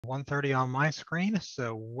1:30 on my screen.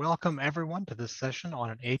 So welcome everyone to this session on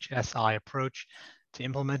an HSI approach to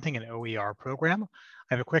implementing an OER program.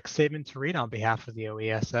 I have a quick statement to read on behalf of the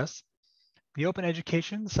OESS. The Open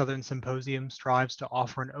Education Southern Symposium strives to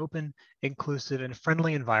offer an open, inclusive, and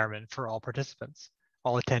friendly environment for all participants.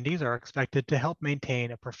 All attendees are expected to help maintain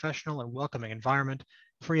a professional and welcoming environment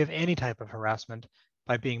free of any type of harassment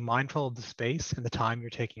by being mindful of the space and the time you're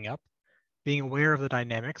taking up, being aware of the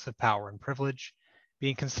dynamics of power and privilege,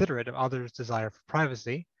 being considerate of others' desire for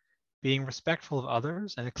privacy, being respectful of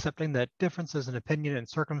others, and accepting that differences in opinion and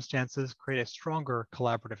circumstances create a stronger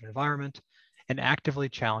collaborative environment, and actively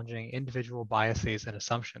challenging individual biases and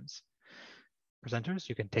assumptions. Presenters,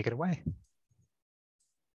 you can take it away.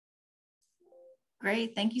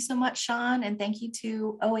 Great, thank you so much, Sean, and thank you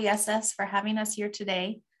to OESS for having us here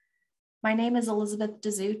today. My name is Elizabeth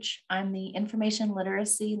Dezuch. I'm the Information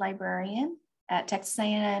Literacy Librarian at Texas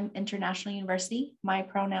A&M International University. My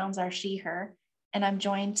pronouns are she, her, and I'm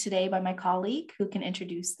joined today by my colleague who can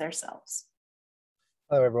introduce themselves.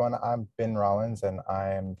 Hello, everyone. I'm Ben Rollins, and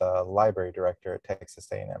I am the Library Director at Texas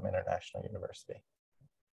A&M International University.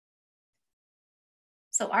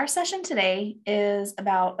 So our session today is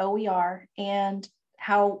about OER and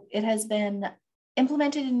how it has been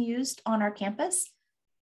implemented and used on our campus.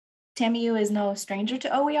 TAMIU is no stranger to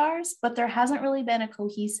OERs, but there hasn't really been a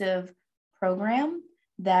cohesive program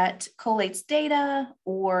that collates data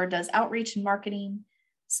or does outreach and marketing.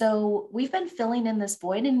 So we've been filling in this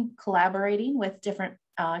void and collaborating with different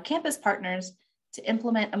campus partners to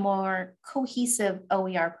implement a more cohesive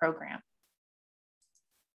OER program.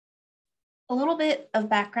 A little bit of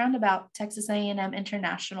background about Texas A&M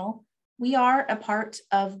International. We are a part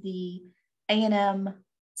of the A&M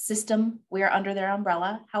system. We are under their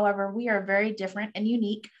umbrella. However, we are very different and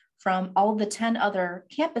unique from all the 10 other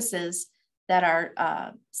campuses that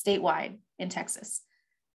are statewide in Texas.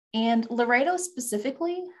 And Laredo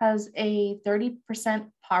specifically has a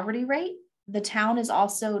 30% poverty rate. The town is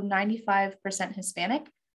also 95%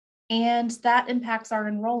 Hispanic, and that impacts our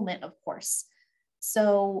enrollment, of course.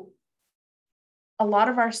 So a lot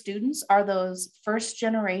of our students are those first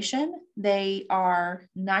generation. They are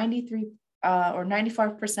 93 or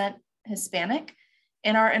 95% Hispanic,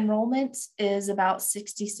 and our enrollment is about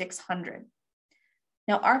 6,600.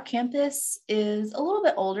 Now, our campus is a little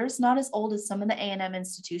bit older. It's not as old as some of the A&M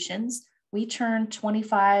institutions. We turned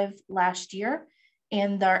 25 last year,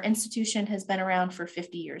 and our institution has been around for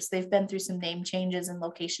 50 years. They've been through some name changes and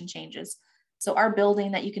location changes. So our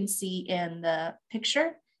building that you can see in the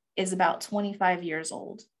picture is about 25 years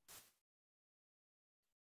old.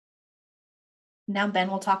 Now, Ben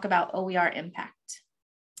will talk about OER impact.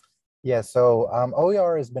 Yeah, so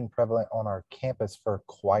OER has been prevalent on our campus for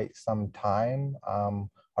quite some time.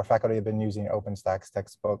 Our faculty have been using OpenStax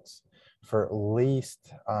textbooks for at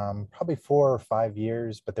least probably 4 or 5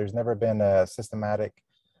 years, but there's never been a systematic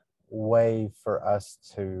way for us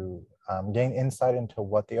to gain insight into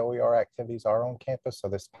what the OER activities are on campus. So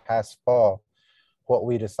this past fall, what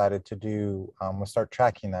we decided to do was start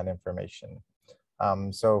tracking that information.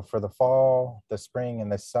 So for the fall, the spring,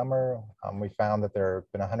 and the summer, we found that there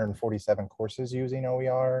have been 147 courses using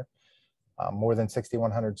OER, more than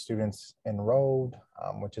 6,100 students enrolled,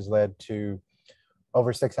 which has led to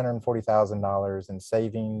over $640,000 in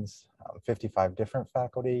savings, 55 different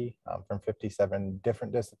faculty from 57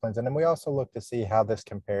 different disciplines. And then we also looked to see how this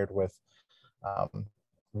compared with the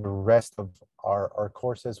rest of our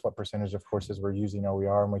courses, what percentage of courses were using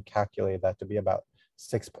OER, and we calculated that to be about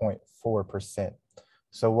 6.4%.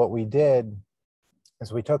 So what we did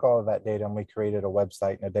is we took all of that data and we created a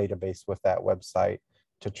website and a database with that website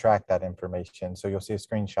to track that information. So you'll see a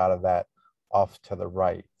screenshot of that off to the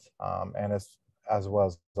right, and as well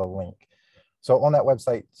as the link. So on that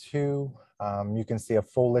website too, you can see a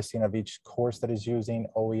full listing of each course that is using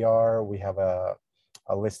OER. We have a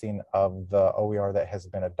listing of the OER that has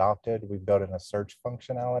been adopted. We built in a search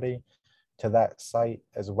functionality to that site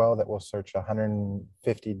as well that will search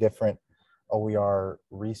 150 different OER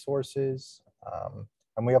resources.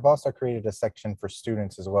 And we have also created a section for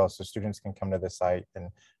students as well, so students can come to the site and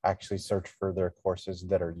actually search for their courses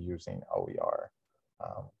that are using OER.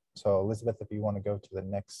 So Elizabeth, if you want to go to the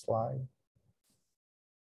next slide.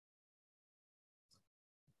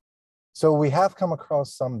 So we have come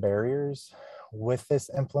across some barriers with this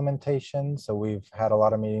implementation. So we've had a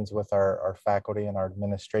lot of meetings with our faculty and our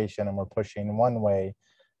administration, and we're pushing one way.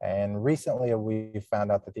 And recently we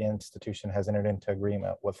found out that the institution has entered into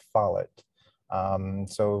agreement with Follett.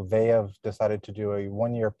 So they have decided to do a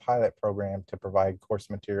 1-year pilot program to provide course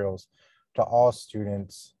materials to all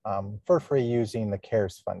students for free using the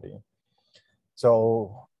CARES funding.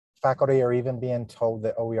 So Faculty are even being told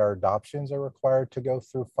that OER adoptions are required to go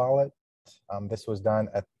through FOLIT. This was done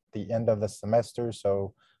at the end of the semester,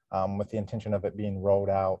 so with the intention of it being rolled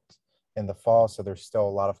out in the fall. So there's still a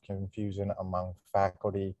lot of confusion among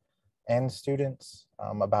faculty and students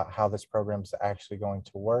about how this program is actually going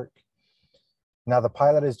to work. Now the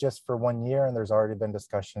pilot is just for 1 year, and there's already been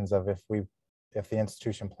discussions of if the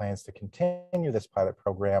institution plans to continue this pilot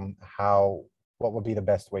program, what would be the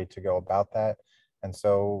best way to go about that. And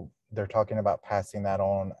so they're talking about passing that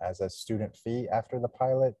on as a student fee after the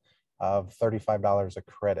pilot of $35 a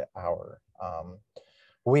credit hour.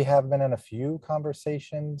 We have been in a few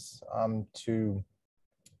conversations to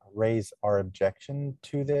raise our objection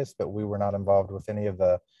to this, but we were not involved with any of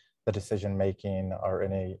the decision making or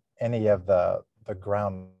any of the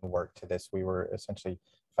groundwork to this. We were essentially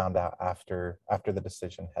found out after the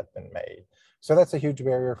decision had been made. So that's a huge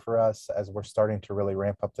barrier for us as we're starting to really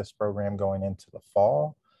ramp up this program going into the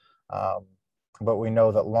fall. But we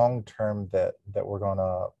know that long term that we're going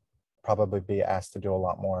to probably be asked to do a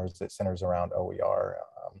lot more as it centers around OER.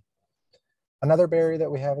 Another barrier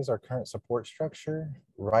that we have is our current support structure.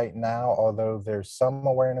 Right now, although there's some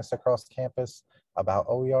awareness across campus about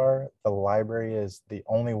OER, the library is the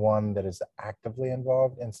only one that is actively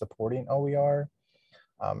involved in supporting OER.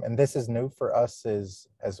 And this is new for us as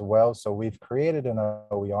well. So we've created an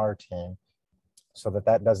OER team so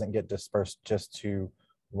that doesn't get dispersed just to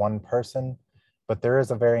one person, but there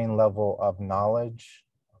is a varying level of knowledge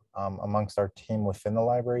amongst our team within the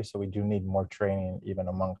library. So we do need more training even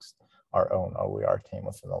amongst our own OER team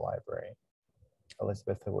within the library.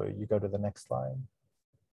 Elizabeth, will you go to the next slide?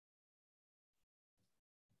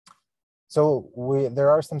 So there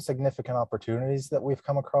are some significant opportunities that we've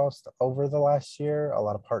come across over the last year, a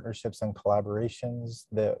lot of partnerships and collaborations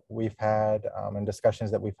that we've had and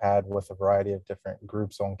discussions that we've had with a variety of different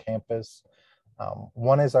groups on campus.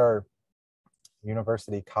 One is our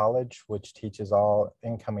university college, which teaches all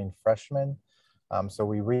incoming freshmen. So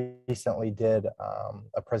we recently did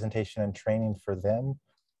a presentation and training for them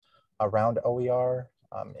around OER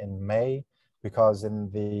in May, because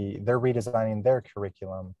they're redesigning their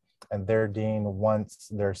curriculum and their dean wants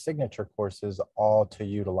their signature courses all to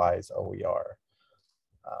utilize OER.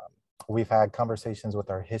 We've had conversations with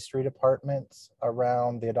our history departments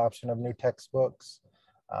around the adoption of new textbooks,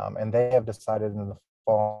 and they have decided in the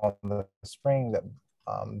fall and the spring that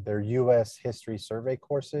their US history survey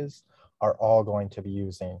courses are all going to be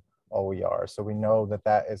using OER. So we know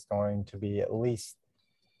that is going to be at least,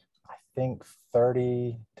 I think,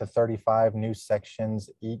 30 to 35 new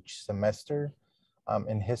sections each semester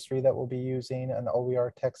in history that will be using an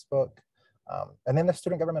OER textbook. And then the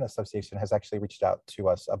Student Government Association has actually reached out to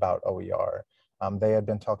us about OER. They had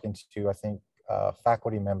been talking to, I think, a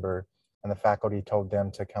faculty member, and the faculty told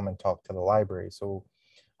them to come and talk to the library. So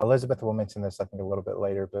Elizabeth will mention this, I think, a little bit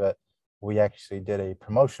later, but we actually did a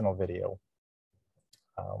promotional video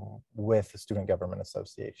with the Student Government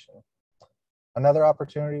Association. Another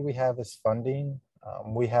opportunity we have is funding.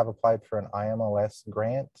 We have applied for an IMLS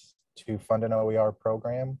grant to fund an OER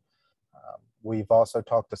program. We've also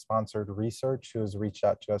talked to Sponsored Research, who has reached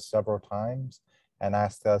out to us several times and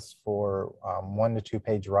asked us for 1 to 2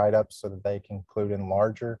 page write-ups so that they can include in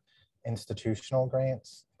larger institutional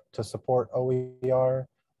grants to support OER.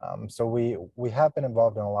 So we have been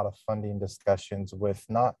involved in a lot of funding discussions with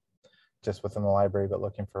not just within the library, but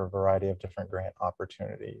looking for a variety of different grant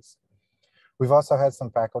opportunities. We've also had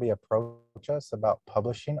some faculty approach us about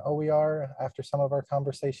publishing OER after some of our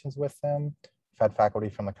conversations with them. We've had faculty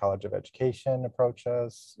from the College of Education approach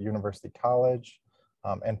us, University College,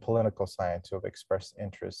 and political science who have expressed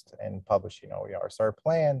interest in publishing OER. So our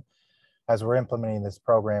plan as we're implementing this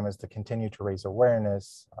program is to continue to raise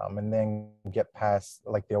awareness and then get past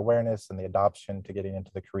like the awareness and the adoption to getting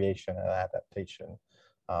into the creation and adaptation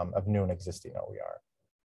of new and existing OER.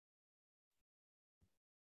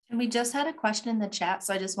 And we just had a question in the chat,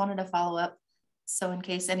 so I just wanted to follow up. So in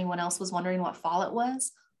case anyone else was wondering what FOLIT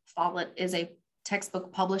was, FOLIT is a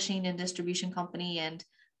textbook publishing and distribution company, and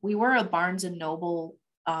we were a Barnes and Noble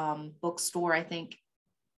bookstore, I think.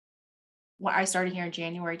 Well, I started here in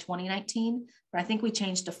January 2019, but I think we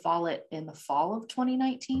changed to FOLIT in the fall of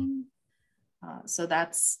 2019. So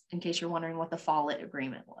that's in case you're wondering what the FOLIT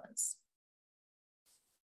agreement was.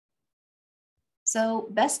 So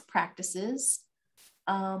best practices.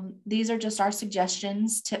 These are just our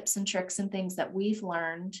suggestions, tips and tricks and things that we've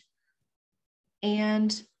learned.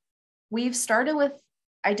 And we've started with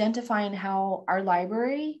identifying how our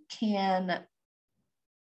library can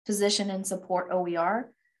position and support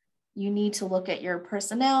OER. You need to look at your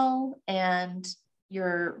personnel and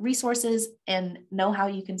your resources and know how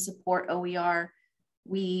you can support OER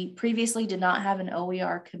We previously did not have an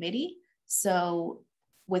OER committee. So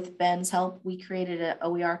with Ben's help, we created an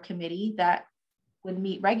OER committee that would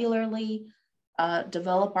meet regularly,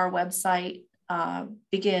 develop our website,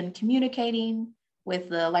 begin communicating with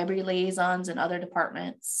the library liaisons and other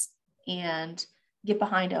departments, and get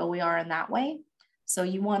behind OER in that way. So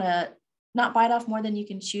you want to not bite off more than you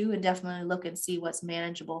can chew, and definitely look and see what's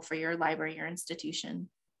manageable for your library or institution.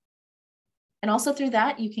 And also through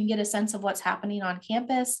that, you can get a sense of what's happening on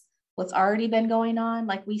campus, what's already been going on.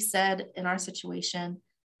 Like we said, in our situation,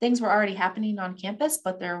 things were already happening on campus,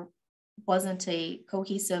 but there wasn't a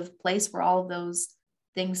cohesive place where all of those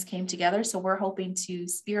things came together. So we're hoping to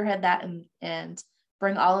spearhead that and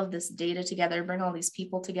bring all of this data together, bring all these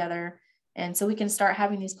people together. And so we can start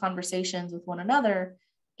having these conversations with one another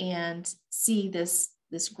and see this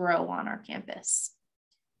grow on our campus.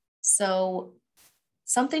 So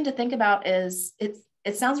something to think about is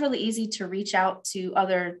it sounds really easy to reach out to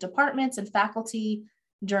other departments and faculty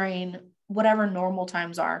during whatever normal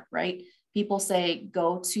times are, right? People say,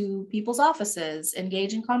 go to people's offices,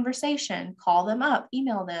 engage in conversation, call them up,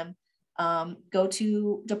 email them, go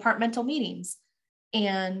to departmental meetings.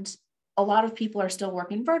 And a lot of people are still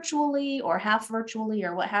working virtually or half virtually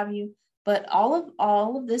or what have you. But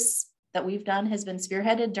all of this that we've done has been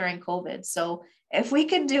spearheaded during COVID. So if we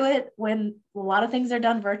could do it when a lot of things are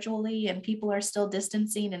done virtually and people are still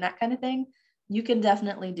distancing and that kind of thing, you can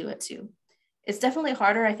definitely do it too. It's definitely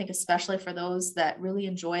harder, I think, especially for those that really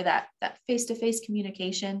enjoy that face-to-face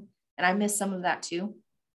communication. And I miss some of that too.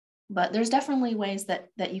 But there's definitely ways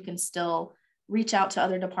that you can still reach out to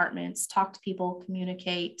other departments, talk to people,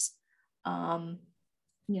 communicate,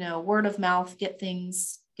 word of mouth, get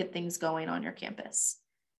things going on your campus.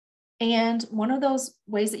 And one of those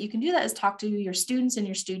ways that you can do that is talk to your students and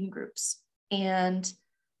your student groups. And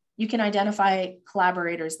you can identify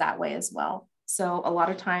collaborators that way as well. So a lot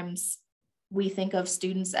of times we think of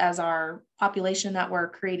students as our population that we're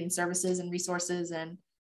creating services and resources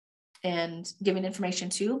and giving information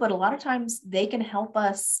to, but a lot of times they can help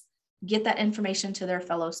us get that information to their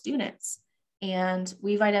fellow students. And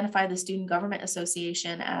we've identified the Student Government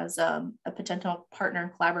Association as a potential partner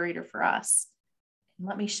and collaborator for us.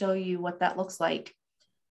 Let me show you what that looks like.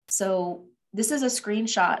 So this is a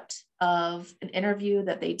screenshot of an interview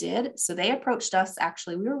that they did. So they approached us,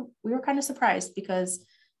 actually. We were kind of surprised because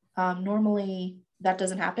normally that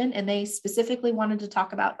doesn't happen. And they specifically wanted to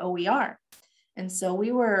talk about OER. And so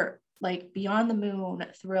we were like beyond the moon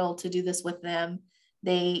thrilled to do this with them.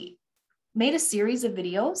 They made a series of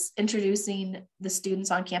videos introducing the students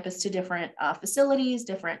on campus to different facilities,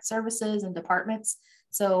 different services and departments.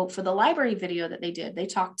 So for the library video that they did, they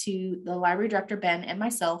talked to the library director, Ben, and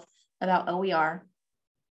myself about OER.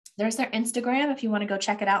 There's their Instagram if you want to go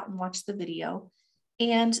check it out and watch the video.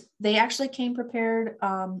 And they actually came prepared.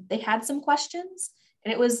 They had some questions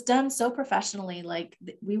and it was done so professionally. Like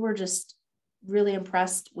we were just really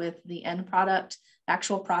impressed with the end product,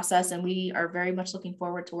 actual process, and we are very much looking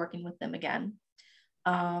forward to working with them again.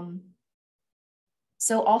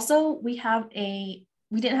 So also we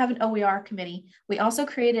didn't have an OER committee. We also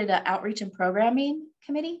created an outreach and programming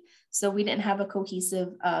committee. So we didn't have a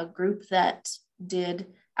cohesive group that did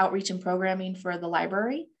outreach and programming for the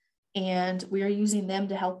library. And we are using them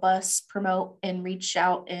to help us promote and reach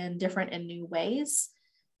out in different and new ways.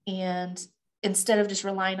 And instead of just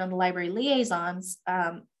relying on the library liaisons,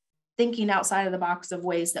 thinking outside of the box of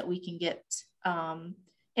ways that we can get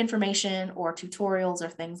information or tutorials or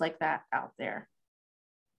things like that out there.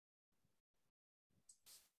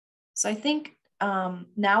 So I think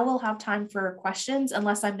now we'll have time for questions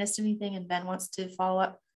unless I missed anything and Ben wants to follow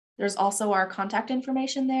up. There's also our contact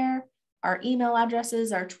information there, our email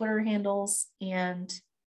addresses, our Twitter handles, and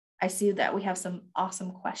I see that we have some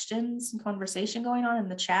awesome questions and conversation going on in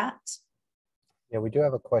the chat. Yeah, we do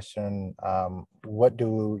have a question. What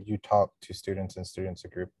do you talk to students and students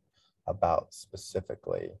group about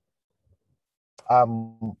specifically?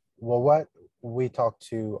 Well, what we talk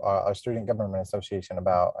to our Student Government Association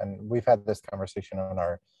about, and we've had this conversation on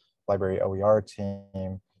our library OER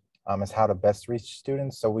team, is how to best reach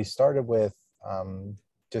students. So we started with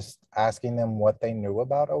just asking them what they knew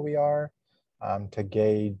about OER to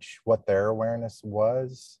gauge what their awareness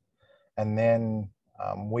was. And then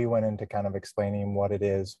we went into kind of explaining what it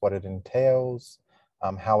is, what it entails,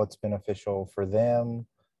 how it's beneficial for them,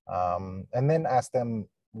 and then ask them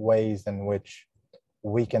ways in which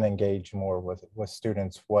we can engage more with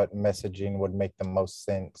students, what messaging would make the most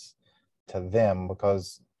sense to them,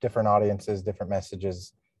 because different audiences, different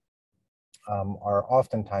messages are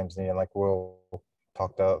oftentimes needed. Like we'll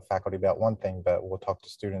talk to faculty about one thing, but we'll talk to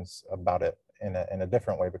students about it in a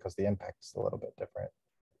different way because the impact is a little bit different.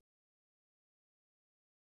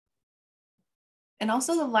 And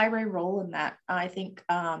also the library role in that. I think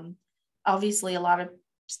obviously a lot of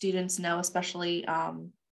students know, especially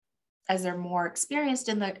as they're more experienced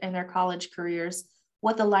in their college careers,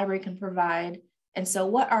 what the library can provide. And so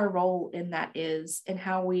what our role in that is and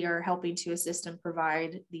how we are helping to assist and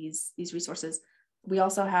provide these resources. We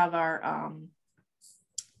also have our,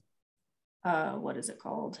 what is it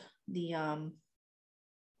called? The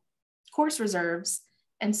course reserves.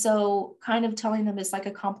 And so kind of telling them it's like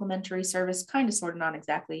a complimentary service, kind of, sort of, not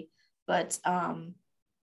exactly, but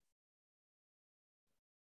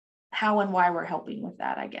how and why we're helping with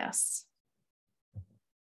that, I guess.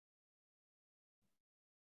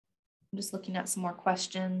 I'm just looking at some more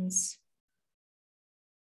questions.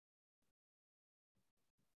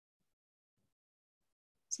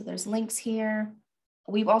 So there's links here.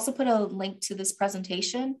 We've also put a link to this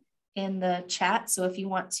presentation in the chat. So if you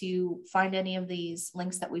want to find any of these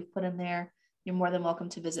links that we've put in there, you're more than welcome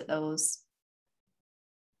to visit those.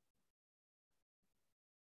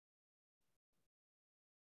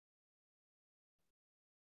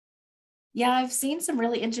 Yeah, I've seen some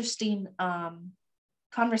really interesting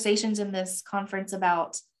conversations in this conference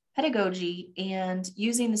about pedagogy and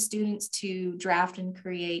using the students to draft and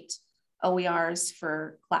create OERs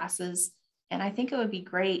for classes. And I think it would be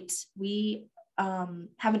great. We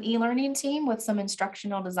have an e-learning team with some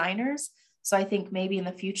instructional designers. So I think maybe in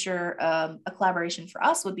the future, a collaboration for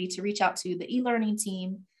us would be to reach out to the e-learning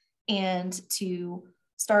team and to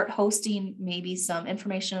start hosting maybe some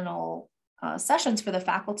informational sessions for the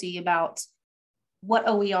faculty about what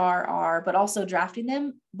OER are, but also drafting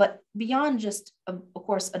them. But beyond just, of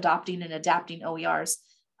course, adopting and adapting OERs,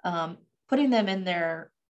 putting them in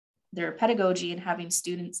their pedagogy and having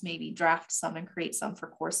students maybe draft some and create some for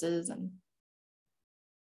courses. And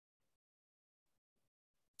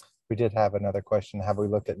we did have another question. Have we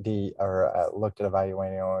looked at looked at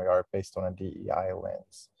evaluating OER based on a DEI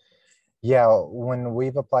lens? Yeah, when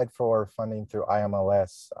we've applied for funding through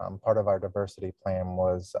IMLS, part of our diversity plan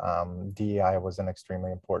was DEI was an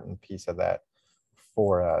extremely important piece of that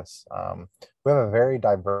for us. We have a very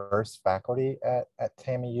diverse faculty at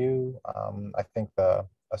TAMIU. I think a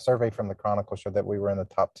survey from the Chronicle showed that we were in the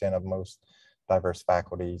top 10 of most diverse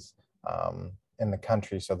faculties in the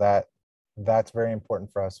country. So that's very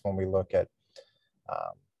important for us when we look at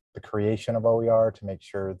the creation of OER, to make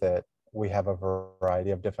sure that we have a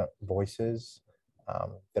variety of different voices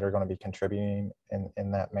that are going to be contributing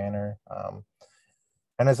in that manner.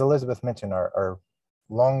 And as Elizabeth mentioned, our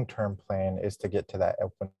long-term plan is to get to that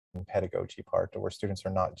open pedagogy part, where students are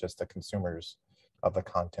not just the consumers of the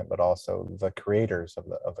content, but also the creators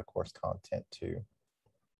of the course content too.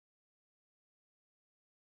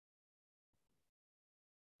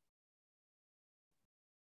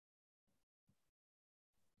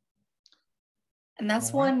 And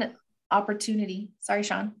that's one opportunity. Sorry,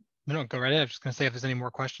 Sean. No, go right ahead. I was just going to say if there's any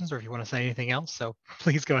more questions or if you want to say anything else. So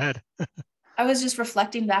please go ahead. I was just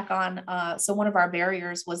reflecting back on, so one of our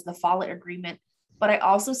barriers was the Follett agreement, but I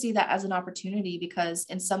also see that as an opportunity because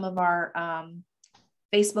in some of our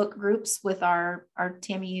Facebook groups with our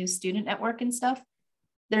TAMIU student network and stuff,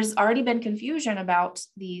 there's already been confusion about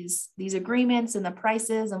these agreements and the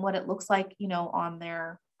prices and what it looks like, you know, on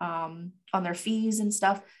their fees and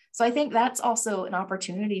stuff. So I think that's also an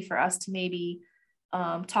opportunity for us to maybe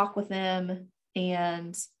talk with them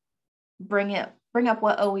and bring up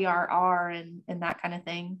what OER are and that kind of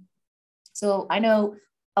thing. So I know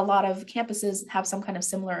a lot of campuses have some kind of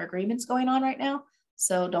similar agreements going on right now.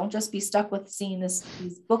 So don't just be stuck with seeing these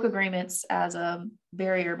book agreements as a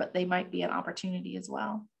barrier, but they might be an opportunity as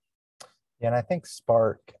well. Yeah, and I think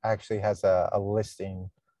Spark actually has a listing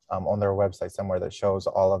on their website somewhere that shows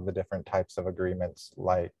all of the different types of agreements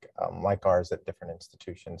like ours at different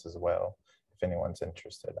institutions as well, if anyone's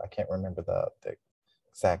interested. I can't remember the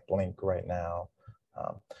exact link right now.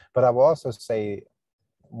 But I will also say,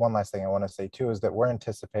 one last thing I want to say too, is that we're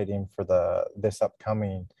anticipating for this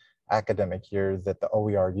upcoming academic year that the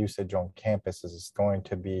OER usage on campus is going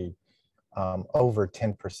to be over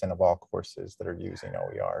 10% of all courses that are using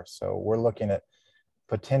OER. So we're looking at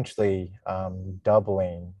potentially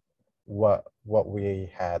doubling what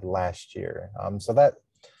we had last year. So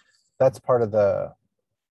that's part of the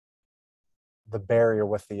barrier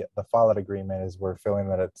with the Follett agreement, is we're feeling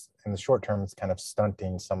that it's in the short term, it's kind of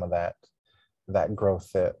stunting some of that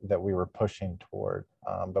growth that we were pushing toward.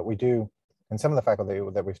 But we do, and some of the faculty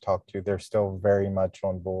that we've talked to, they're still very much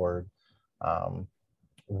on board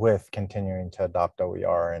with continuing to adopt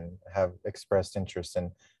OER and have expressed interest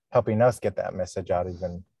in helping us get that message out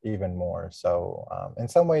even more. So in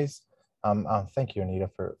some ways, Thank you, Anita,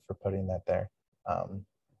 for putting that there.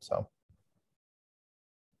 So.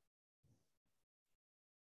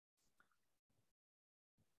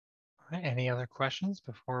 All right, any other questions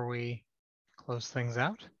before we close things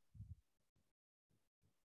out?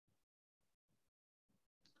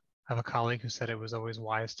 I have a colleague who said it was always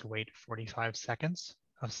wise to wait 45 seconds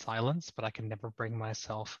of silence, but I can never bring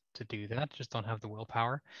myself to do that. Just don't have the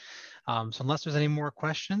willpower. So unless there's any more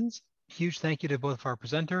questions, huge thank you to both of our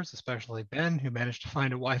presenters, especially Ben, who managed to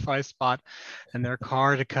find a Wi-Fi spot in their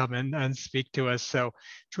car to come in and speak to us. So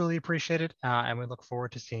truly appreciate it. And we look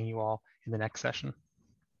forward to seeing you all in the next session.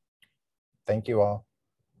 Thank you all.